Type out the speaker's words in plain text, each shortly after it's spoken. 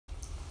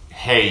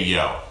Hey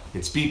yo,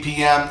 it's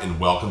BPM and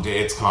welcome to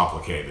It's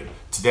Complicated.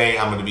 Today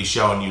I'm going to be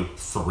showing you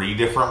 3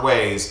 different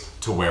ways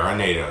to wear a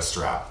NATO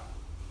strap.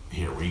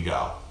 Here we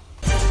go.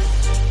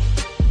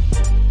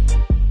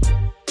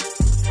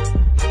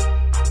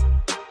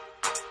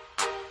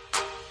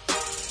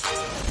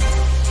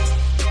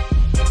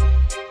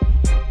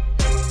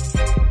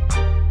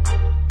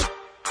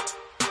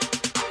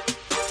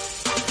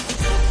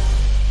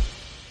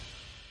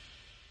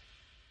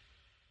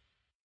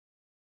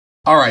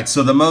 Alright,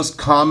 so the most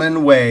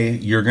common way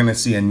you're going to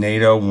see a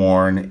NATO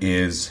worn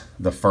is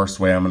the first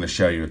way I'm going to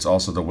show you. It's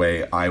also the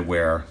way I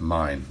wear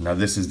mine. Now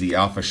this is the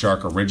Alpha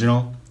Shark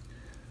Original,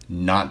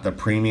 not the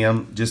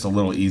Premium, just a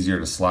little easier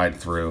to slide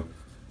through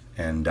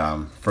and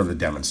for the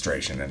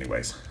demonstration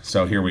anyways.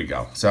 So here we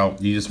go. So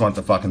you just want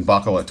the fucking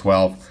buckle at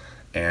 12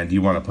 and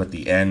you want to put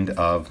the end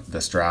of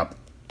the strap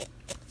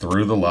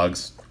through the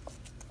lugs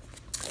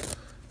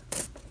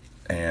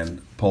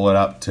and pull it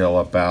up till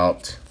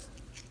about,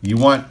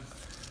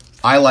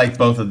 I like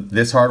both of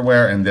this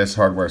hardware and this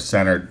hardware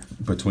centered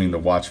between the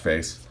watch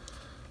face.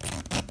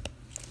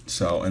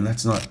 So, and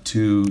that's not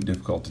too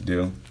difficult to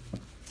do.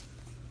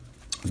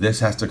 This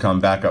has to come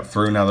back up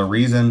through. Now the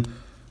reason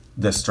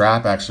the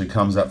strap actually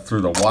comes up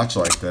through the watch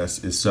like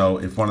this is so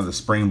if one of the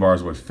spring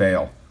bars would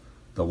fail,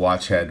 the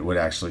watch head would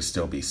actually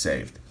still be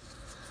saved.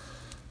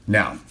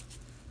 Now,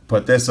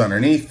 put this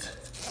underneath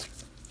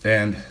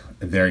and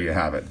there you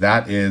have it.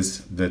 That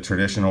is the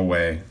traditional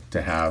way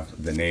to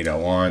have the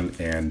NATO on,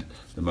 and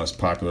the most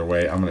popular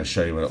way. I'm going to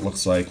show you what it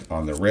looks like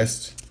on the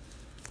wrist.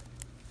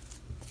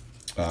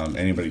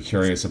 Anybody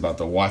curious about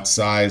the watch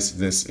size?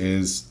 This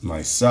is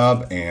my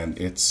sub and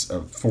it's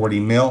a 40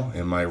 mil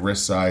and my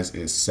wrist size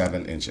is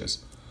 7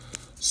 inches.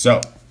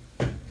 So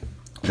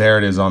there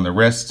it is on the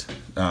wrist.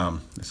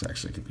 This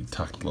actually could be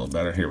tucked a little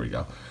better. Here we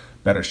go.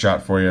 Better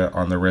shot for you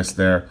on the wrist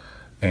there.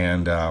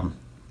 And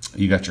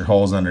you got your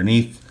holes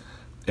underneath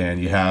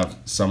and you have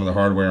some of the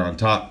hardware on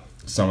top,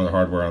 some of the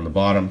hardware on the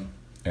bottom.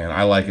 And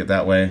I like it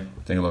that way.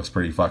 I think it looks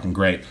pretty fucking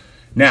great.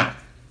 Now,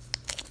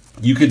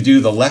 you could do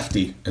the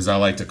lefty, as I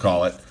like to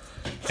call it,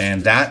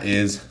 and that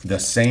is the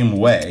same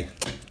way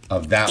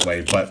of that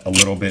way, but a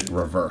little bit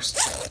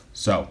reversed.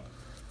 So,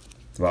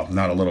 well,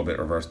 not a little bit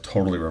reversed,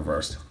 totally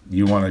reversed.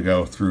 You want to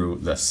go through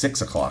the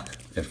 6 o'clock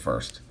at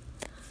first.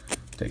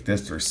 Take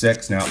this through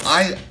 6. Now,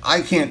 I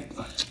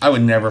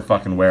would never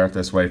fucking wear it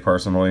this way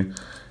personally.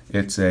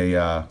 It's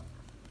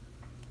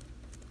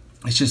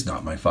just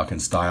not my fucking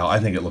style. I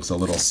think it looks a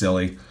little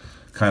silly.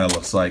 Kind of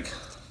looks like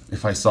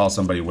if I saw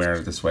somebody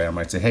wearing it this way, I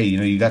might say, hey, you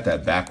know, you got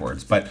that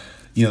backwards. But,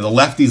 you know, the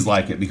lefties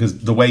like it because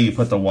the way you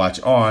put the watch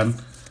on,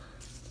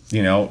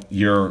 you know,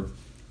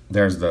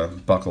 there's the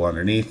buckle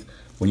underneath.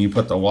 When you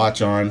put the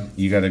watch on,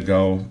 you got to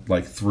go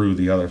like through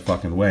the other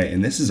fucking way.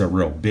 And this is a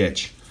real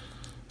bitch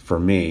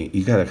for me.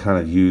 You got to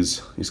kind of you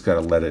just got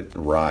to let it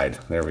ride.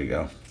 There we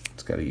go.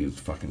 It's got to use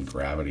fucking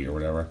gravity or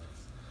whatever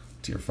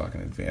to your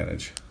fucking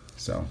advantage.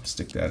 So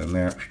stick that in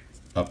there,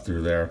 up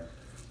through there,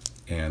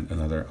 and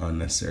another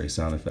unnecessary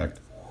sound effect.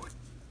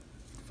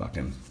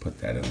 Fucking put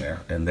that in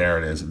there. And there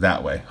it is,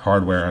 that way.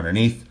 Hardware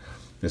underneath.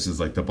 This is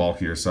like the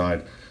bulkier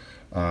side.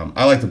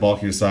 I like the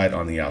bulkier side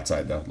on the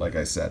outside though, like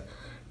I said.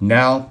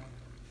 Now,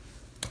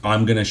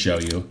 I'm gonna show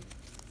you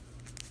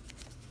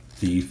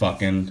the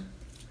fucking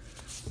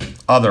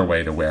other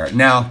way to wear it.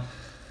 Now,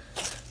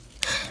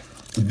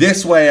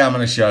 this way I'm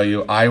going to show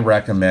you, I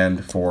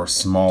recommend for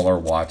smaller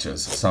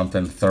watches,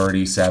 something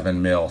 37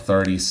 mil,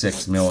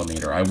 36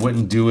 millimeter. I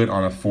wouldn't do it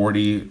on a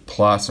 40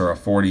 plus or a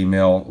 40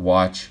 mil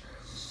watch.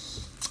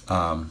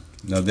 Now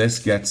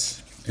this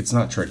it's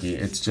not tricky,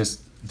 it's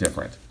just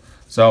different.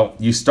 So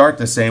you start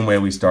the same way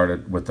we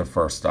started with the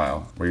first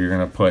style, where you're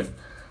going to put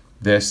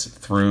this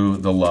through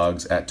the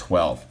lugs at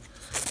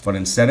 12. But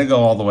instead of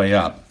go all the way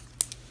up,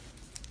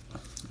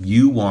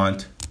 you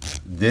want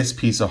this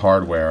piece of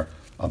hardware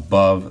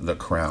above the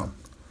crown.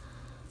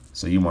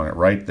 So you want it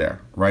right there,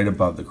 right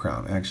above the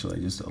crown.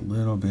 Actually, just a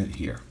little bit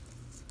here.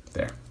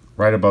 There,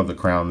 right above the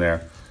crown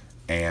there.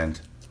 And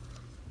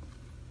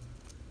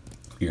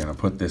you're gonna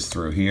put this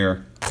through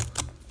here.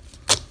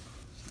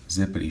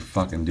 Zippity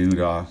fucking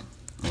doodah.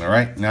 All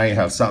right, now you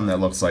have something that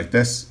looks like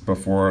this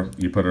before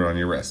you put it on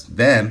your wrist.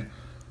 Then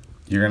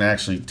you're gonna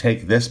actually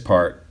take this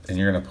part and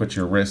you're gonna put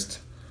your wrist.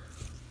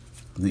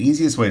 The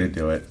easiest way to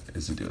do it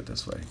is to do it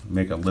this way.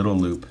 Make a little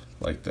loop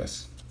like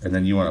this. And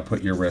then you want to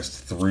put your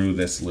wrist through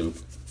this loop,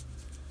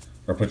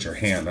 or put your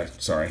hand,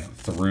 sorry,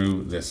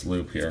 through this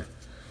loop here.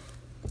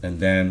 And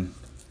then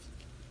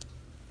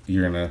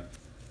you're going to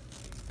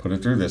put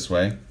it through this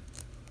way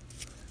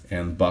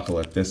and buckle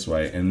it this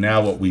way. And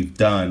now what we've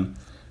done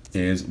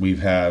is we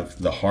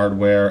have the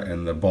hardware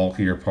and the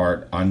bulkier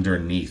part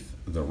underneath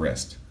the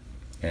wrist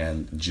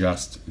and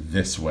just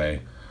this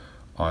way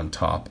on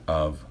top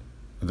of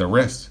the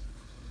wrist.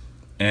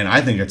 And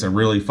I think it's a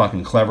really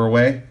fucking clever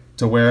way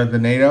to wear the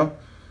NATO.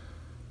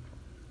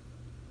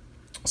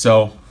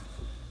 So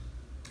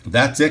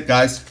that's it,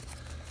 guys.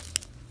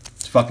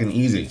 It's fucking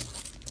easy.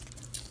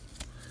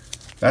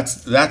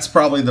 That's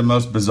probably the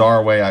most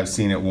bizarre way I've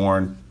seen it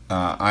worn.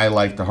 I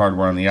like the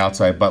hardware on the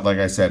outside, but like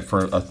I said,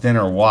 for a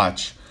thinner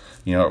watch,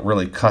 you know, it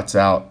really cuts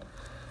out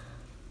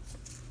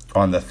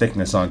on the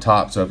thickness on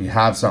top. So if you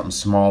have something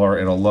smaller,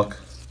 it'll look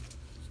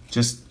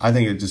I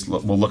think it just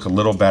will look a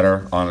little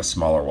better on a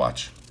smaller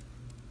watch.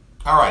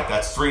 All right,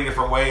 that's 3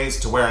 different ways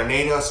to wear a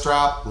NATO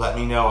strap. Let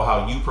me know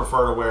how you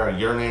prefer to wear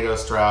your NATO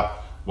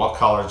strap, what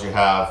colors you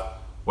have,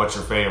 what's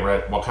your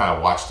favorite, what kind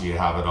of watch do you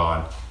have it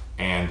on,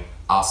 and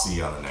I'll see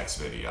you on the next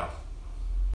video.